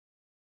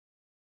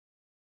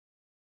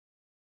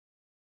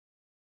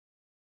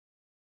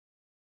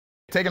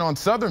Taking on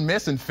Southern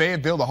Miss in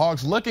Fayetteville, the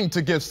Hogs looking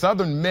to give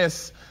Southern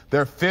Miss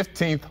their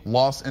 15th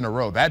loss in a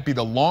row. That'd be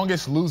the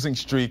longest losing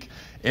streak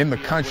in the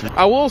country.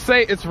 I will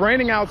say it's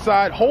raining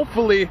outside.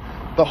 Hopefully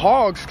the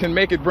Hogs can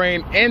make it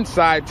rain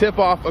inside.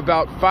 Tip-off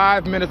about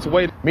 5 minutes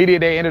away. Media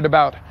day ended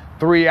about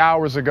 3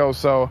 hours ago,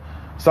 so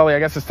Sully, I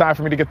guess it's time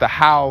for me to get the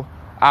howl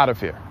out of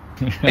here.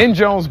 In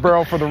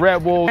Jonesboro for the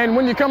Red Wolves. And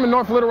when you come to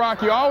North Little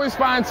Rock, you always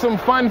find some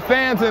fun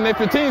fans, and if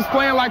your team's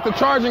playing like the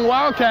Charging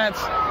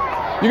Wildcats,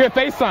 you get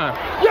FaceTime.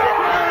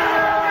 Yeah!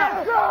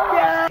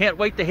 Can't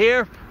wait to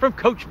hear from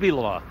Coach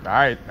Bilois. All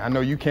right, I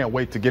know you can't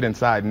wait to get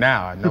inside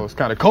now. I know it's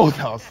kind of cold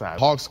outside.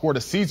 Hogs scored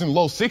a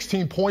season-low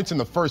 16 points in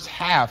the first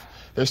half,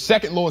 their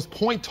second lowest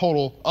point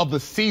total of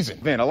the season.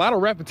 Man, a lot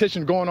of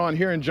repetition going on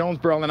here in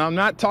Jonesboro, and I'm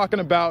not talking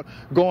about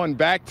going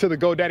back to the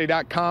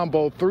GoDaddy.com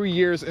Bowl 3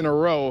 years in a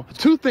row.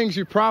 Two things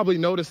you probably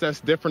noticed that's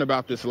different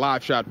about this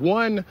live shot.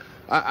 One,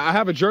 I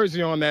have a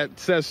jersey on that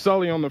says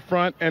Sully on the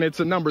front, and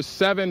it's a number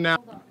 7 now.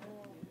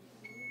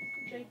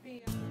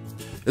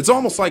 It's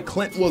almost like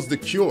Clint was the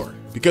cure,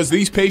 because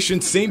these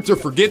patients seemed to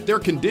forget their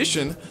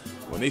condition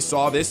when they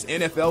saw this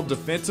NFL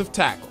defensive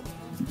tackle.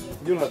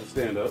 You don't have to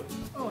stand up.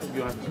 You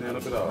don't have to stand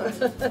up at all.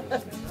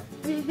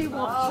 He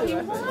wants to.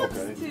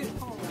 Okay.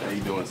 How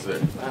you doing, sir?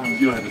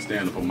 You don't have to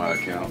stand up on my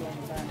account.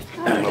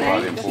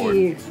 Nobody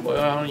important.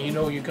 Well, you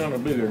know you're kind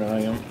of bigger than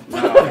I am.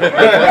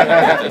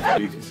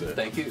 Easy, sir.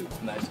 Thank you.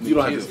 Nice to meet You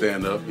don't have to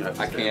stand up. You have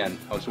to I can.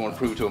 I just want to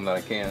prove to him that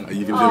I can.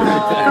 You can do it. There we go.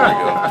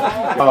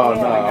 Oh,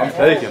 no, I'm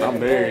taking. I'm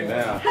married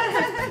now.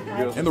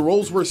 And the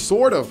roles were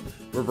sort of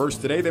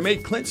reversed today. They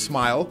made Clint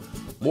smile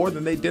more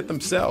than they did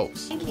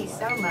themselves. Thank you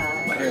so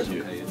much. Thank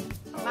you.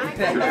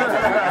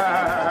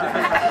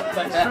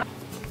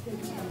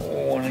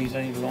 Oh, one of these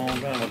things a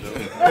long time ago.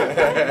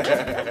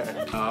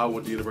 I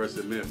went to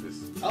University of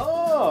Memphis.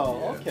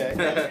 Oh, okay.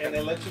 And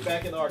they let you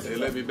back in Arkansas. They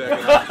let me back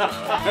in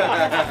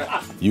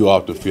Arkansas. You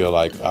often feel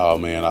like, oh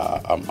man,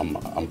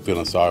 I'm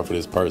feeling sorry for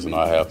this person.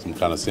 I have some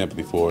kind of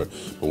sympathy for it.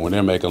 But when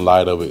they're making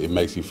light of it, it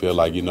makes you feel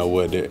like, you know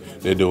what,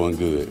 they're doing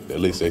good. At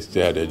least they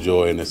still have their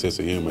joy and their sense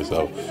of humor.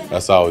 So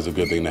that's always a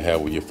good thing to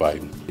have when you're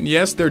fighting. And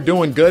yes, they're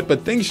doing good,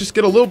 but things just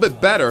get a little bit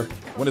better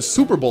when a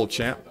Super Bowl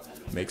champ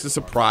makes a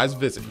surprise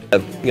visit.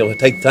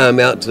 Take time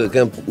out to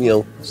come,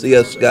 see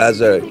us guys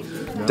that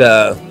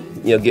are,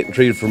 getting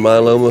treated for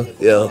myeloma.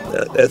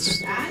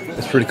 That's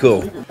pretty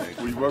cool.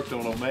 We worked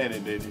on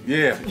Manning, didn't you?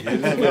 Yeah.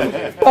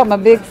 I'm a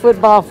big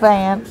football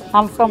fan.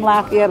 I'm from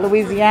Lafayette,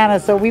 Louisiana,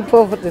 so we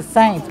pull for the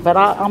Saints, but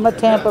I'm a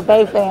Tampa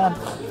Bay fan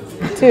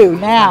too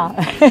now.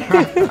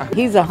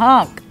 He's a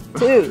hunk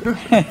too.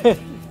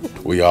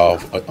 We all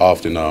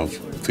often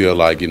feel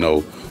like,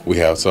 we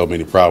have so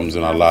many problems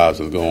in our lives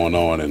that's going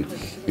on, and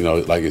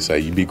like I say,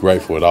 you be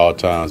grateful at all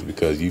times,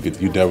 because you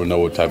never know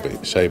what type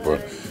of shape or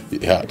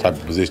type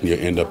of position you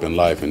end up in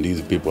life, and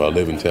these people are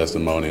living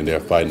testimony, and they're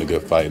fighting a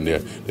good fight, and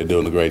they're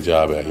doing a great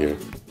job out here.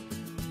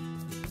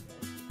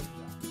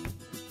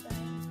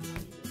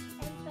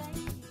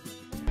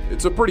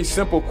 It's a pretty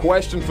simple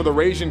question for the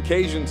Ragin'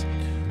 Cajuns.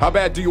 How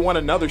bad do you want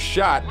another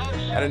shot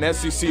at an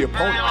SEC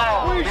opponent?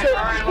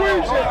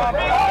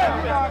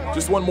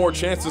 Just one more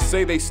chance to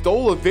say they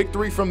stole a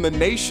victory from the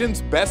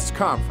nation's best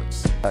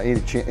conference.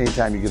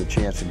 Anytime you get a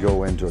chance to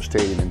go into a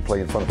stadium and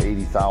play in front of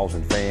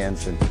 80,000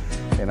 fans,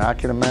 and I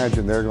can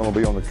imagine they're going to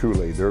be on the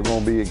Kool-Aid. They're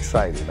going to be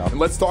excited. And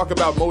let's talk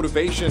about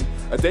motivation.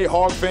 A day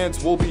Hog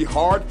fans will be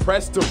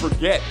hard-pressed to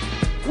forget.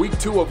 Week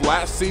 2 of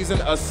last season,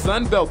 a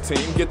Sun Belt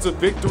team gets a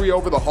victory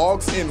over the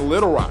Hogs in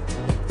Little Rock.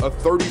 A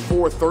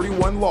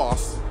 34-31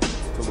 loss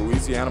to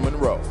Louisiana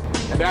Monroe.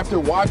 And after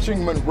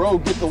watching Monroe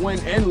get the win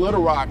in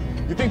Little Rock,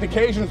 you think the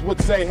Cajuns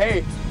would say,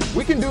 hey,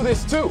 we can do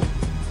this too.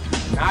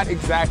 Not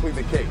exactly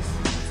the case.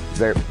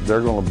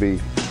 They're going to be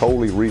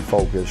totally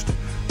refocused.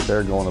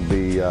 They're going to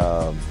be,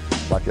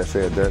 like I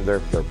said, their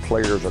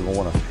players are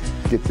going to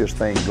get this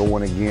thing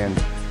going again.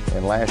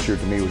 And last year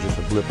to me was just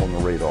a blip on the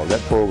radar. That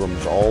program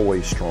is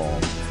always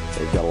strong.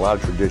 They've got a lot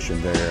of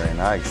tradition there,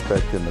 and I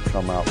expect them to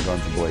come out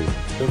guns blazing.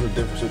 It was a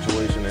different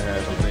situation. They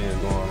had some things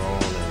going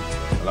on,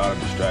 and a lot of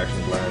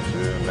distractions last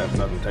year, and that's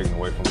nothing taken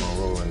away from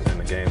Monroe in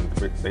the game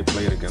they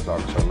played against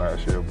Arkansas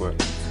last year. But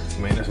I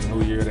mean, it's a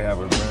new year. They have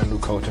a brand new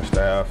coaching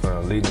staff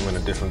and leading them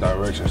in a different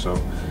direction. So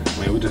I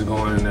mean, we're just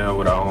going in there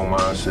with our own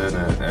mindset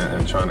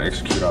and trying to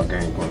execute our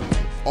game plan.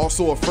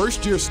 Also a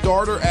first-year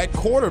starter at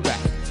quarterback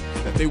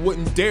that they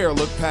wouldn't dare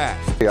look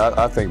past.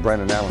 I think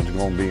Brandon Allen's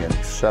going to be an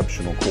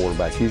exceptional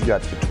quarterback. He's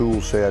got the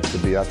tool set to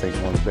be, I think,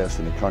 one of the best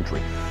in the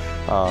country.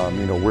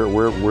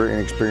 We're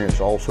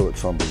inexperienced also at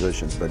some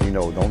positions, but the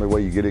only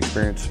way you get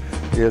experience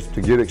is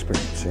to get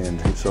experience, and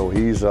so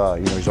he's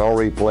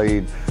already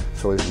played,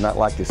 so it's not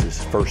like this is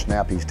his first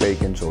snap he's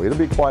taken. So it'll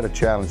be quite a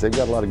challenge. They've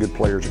got a lot of good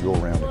players to go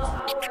around him.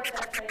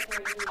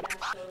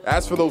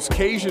 As for those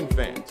Cajun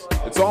fans,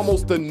 it's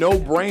almost a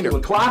no-brainer.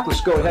 Let's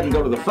go ahead and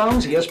go to the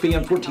phones,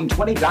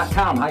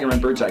 ESPN1420.com. Hi, you're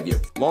on Bird's Eye View.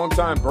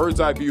 Longtime Bird's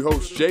Eye View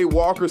host Jay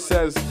Walker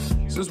says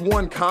this is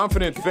one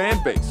confident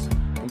fan base,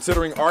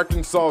 considering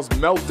Arkansas's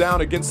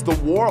meltdown against the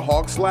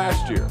Warhawks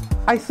last year.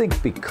 I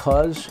think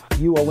because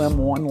ULM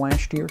won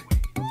last year,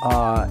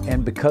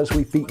 And because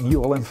we've beaten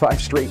ULM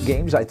 5 straight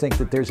games, I think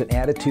that there's an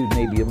attitude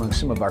maybe among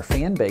some of our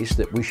fan base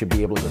that we should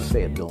be able to go to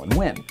Fayetteville and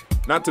win.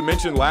 Not to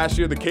mention last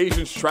year, the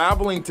Cajuns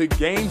traveling to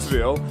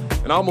Gainesville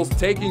and almost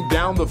taking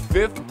down the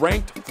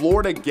 5th-ranked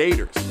Florida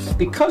Gators.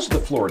 Because of the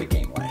Florida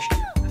game last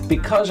year,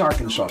 because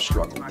Arkansas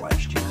struggled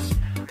last year,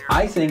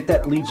 I think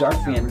that leads our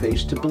fan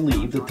base to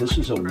believe that this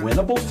is a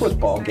winnable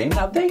football game.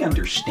 Now, they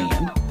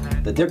understand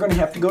that they're going to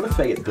have to go to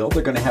Fayetteville.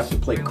 They're going to have to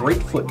play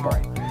great football.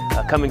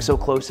 Coming so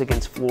close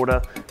against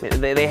Florida,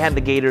 they had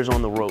the Gators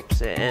on the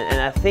ropes.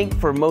 And I think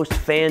for most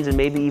fans and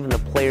maybe even the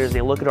players,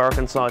 they look at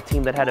Arkansas, a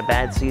team that had a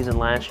bad season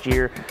last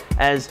year,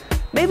 as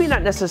maybe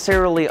not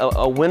necessarily a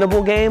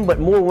winnable game, but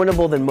more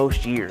winnable than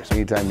most years.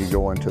 Anytime you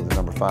go into the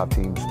number 5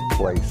 team's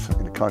place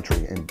in the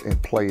country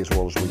and play as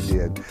well as we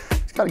did,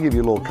 it's got to give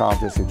you a little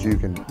confidence that you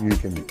can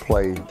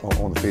play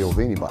on the field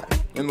with anybody.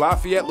 In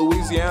Lafayette,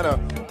 Louisiana,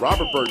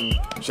 Robert Burton,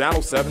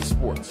 Channel 7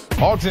 Sports.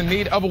 Hogs in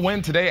need of a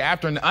win today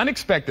after an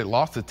unexpected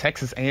loss to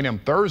Texas A&M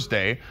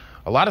Thursday.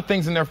 A lot of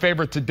things in their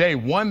favor today.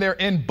 One, they're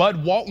in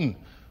Bud Walton.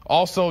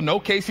 Also, no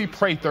Casey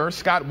Prather,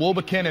 Scott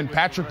Wilbekin, and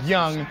Patrick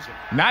Young.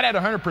 Not at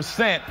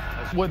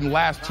 100%. Wouldn't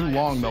last too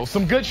long, though.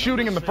 Some good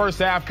shooting in the first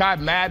half. Kai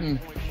Madden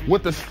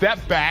with the step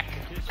back.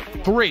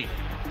 3.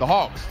 The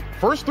Hogs.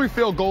 First 3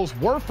 field goals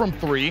were from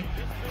 3.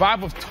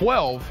 5 of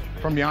 12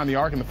 from beyond the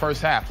arc in the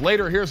first half.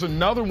 Later, here's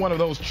another one of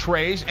those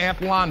trays.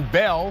 Anthlon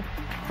Bell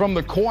from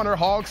the corner.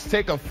 Hogs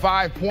take a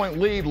 5-point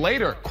lead.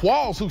 Later,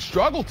 Qualls, who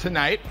struggled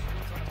tonight.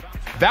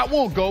 That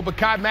won't go, but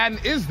Kai Madden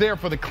is there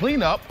for the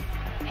cleanup.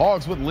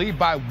 Hogs would lead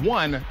by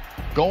 1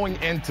 going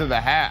into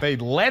the half. They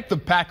led the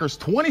Packers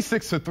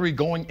 26-3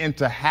 going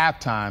into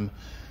halftime.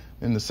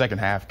 Then the second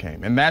half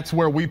came, and that's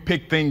where we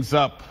picked things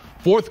up.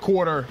 Fourth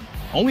quarter,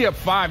 only up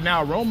 5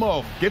 now.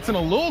 Romo gets in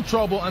a little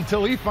trouble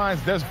until he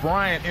finds Des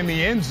Bryant in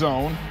the end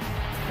zone.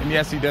 And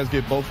yes, he does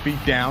get both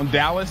feet down.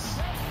 Dallas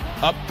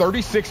up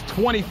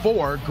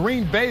 36-24.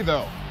 Green Bay,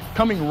 though,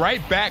 coming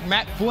right back.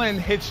 Matt Flynn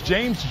hits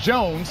James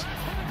Jones.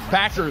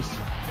 Packers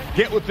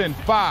get within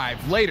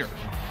 5. Later,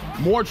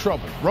 more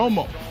trouble.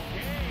 Romo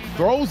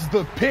throws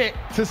the pick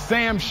to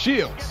Sam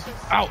Shields.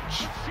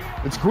 Ouch.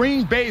 It's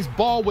Green Bay's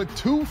ball with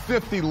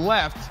 2:50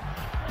 left.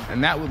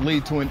 And that would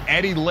lead to an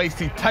Eddie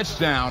Lacy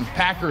touchdown.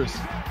 Packers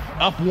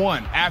up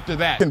 1 after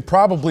that. You can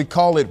probably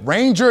call it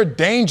Ranger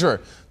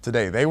danger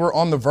today. They were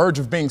on the verge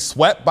of being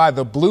swept by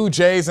the Blue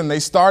Jays, and they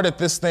started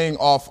this thing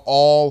off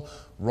all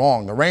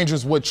wrong. The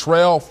Rangers would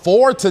trail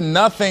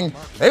 4-0.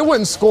 They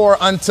wouldn't score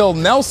until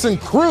Nelson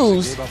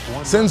Cruz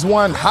sends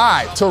one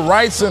high to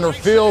right center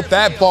field.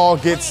 That ball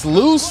gets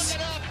loose,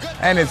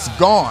 and it's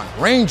gone.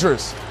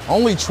 Rangers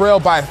only trail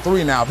by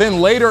 3 now. Then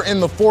later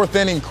in the 4th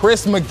inning,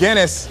 Chris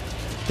McGinnis,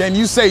 can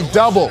you say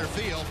double?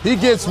 He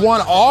gets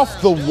one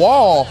off the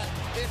wall.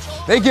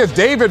 They give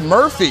David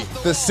Murphy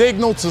the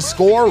signal to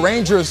score.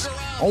 Rangers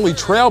only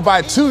trail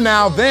by 2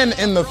 now. Then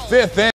in the 5th inning,